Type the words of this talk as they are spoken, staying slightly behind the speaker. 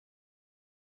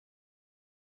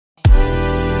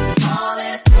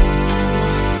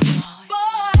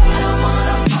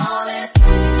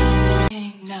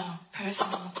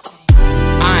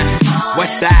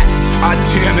that? Oh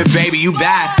damn it, baby, you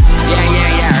bad.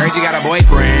 Yeah, heard you got a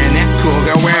boyfriend. That's cool,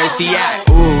 girl, where is he at?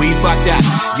 Ooh, he fucked up,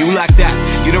 you lucked up.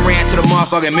 You done ran to the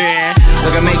motherfucking man.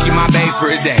 Look, I make you my babe for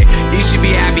a day. You should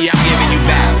be happy I'm giving you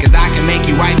back, cause I can make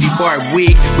you wifey for a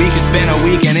week. We can spend a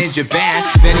weekend in Japan.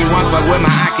 Then he wants fuck with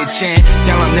my Aki Chan.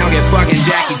 Tell him they'll get fucking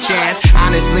Jackie Chan.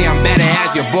 Honestly, I'm better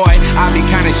as your boy. I'll be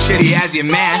kinda shitty as your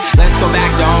man. Let's go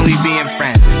back to only being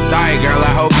friends. Sorry girl,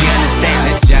 I hope you understand.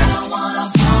 It's just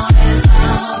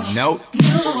nope.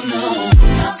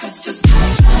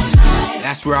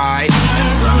 That's right.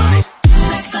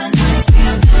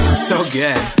 So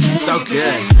good, so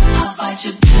good.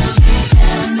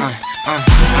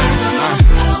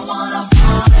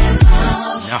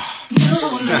 No.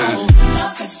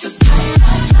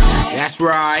 That's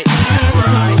right.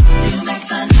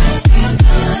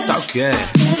 So good,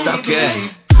 so good.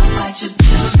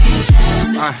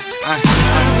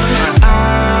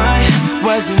 I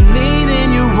wasn't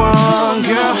leading you on,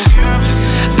 girl.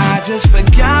 I just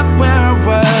forgot where I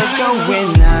was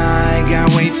going. I got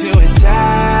way too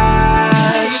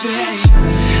attached.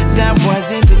 That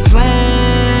wasn't the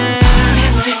plan.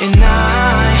 And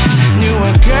I knew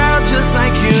a girl just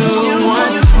like you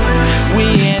once. We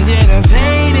ended up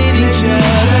hating each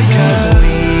other cause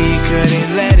we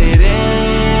couldn't let it in.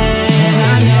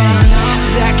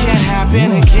 That can't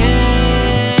happen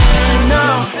again, no.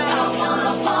 I don't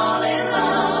wanna fall in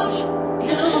love.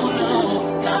 No,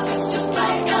 love is just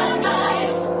like a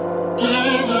knife.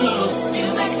 You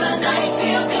make the knife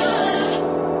feel good,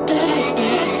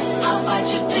 baby. I'll fight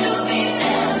you till the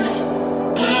end.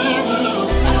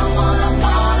 I don't wanna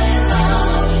fall in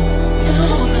love. No,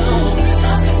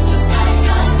 love is just like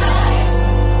a knife.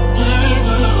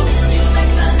 You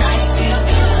make the knife feel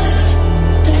good,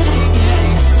 baby.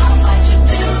 I'll fight you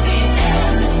till the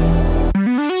end.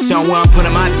 Someone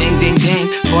putting my ding ding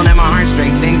ding, pulling at my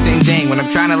heartstrings, ding ding ding. When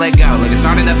I'm trying to let go, like it's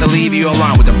hard enough to leave you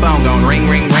alone with the phone going ring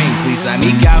ring ring. Please let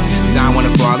me go, cause I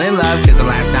wanna fall in love. Cause the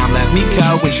last time left me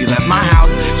cold when she left my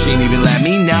house. She ain't even let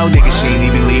me know, nigga, she ain't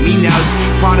even leave me notes.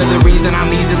 Part of the reason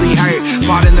I'm easily hurt,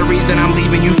 part of the reason I'm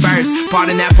leaving you first.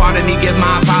 Pardon that part of me, give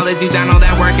my apologies. I know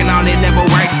that working on it never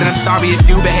works, and I'm sorry it's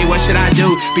you, but hey, what should I do?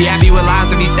 Be happy with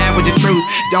lies and be sad with the truth.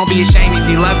 Don't be ashamed, you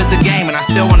see love is a game, and I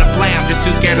still wanna play, I'm just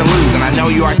too scared to lose. And I know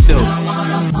you are too.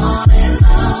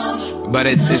 But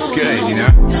it's good, you know?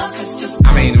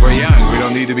 I mean, we're young, we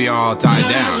don't need to be all tied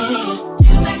down.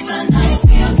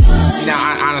 No,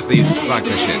 honestly, fuck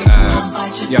this shit.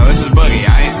 Yo, this is Boogie,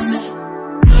 aight?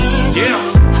 Yeah.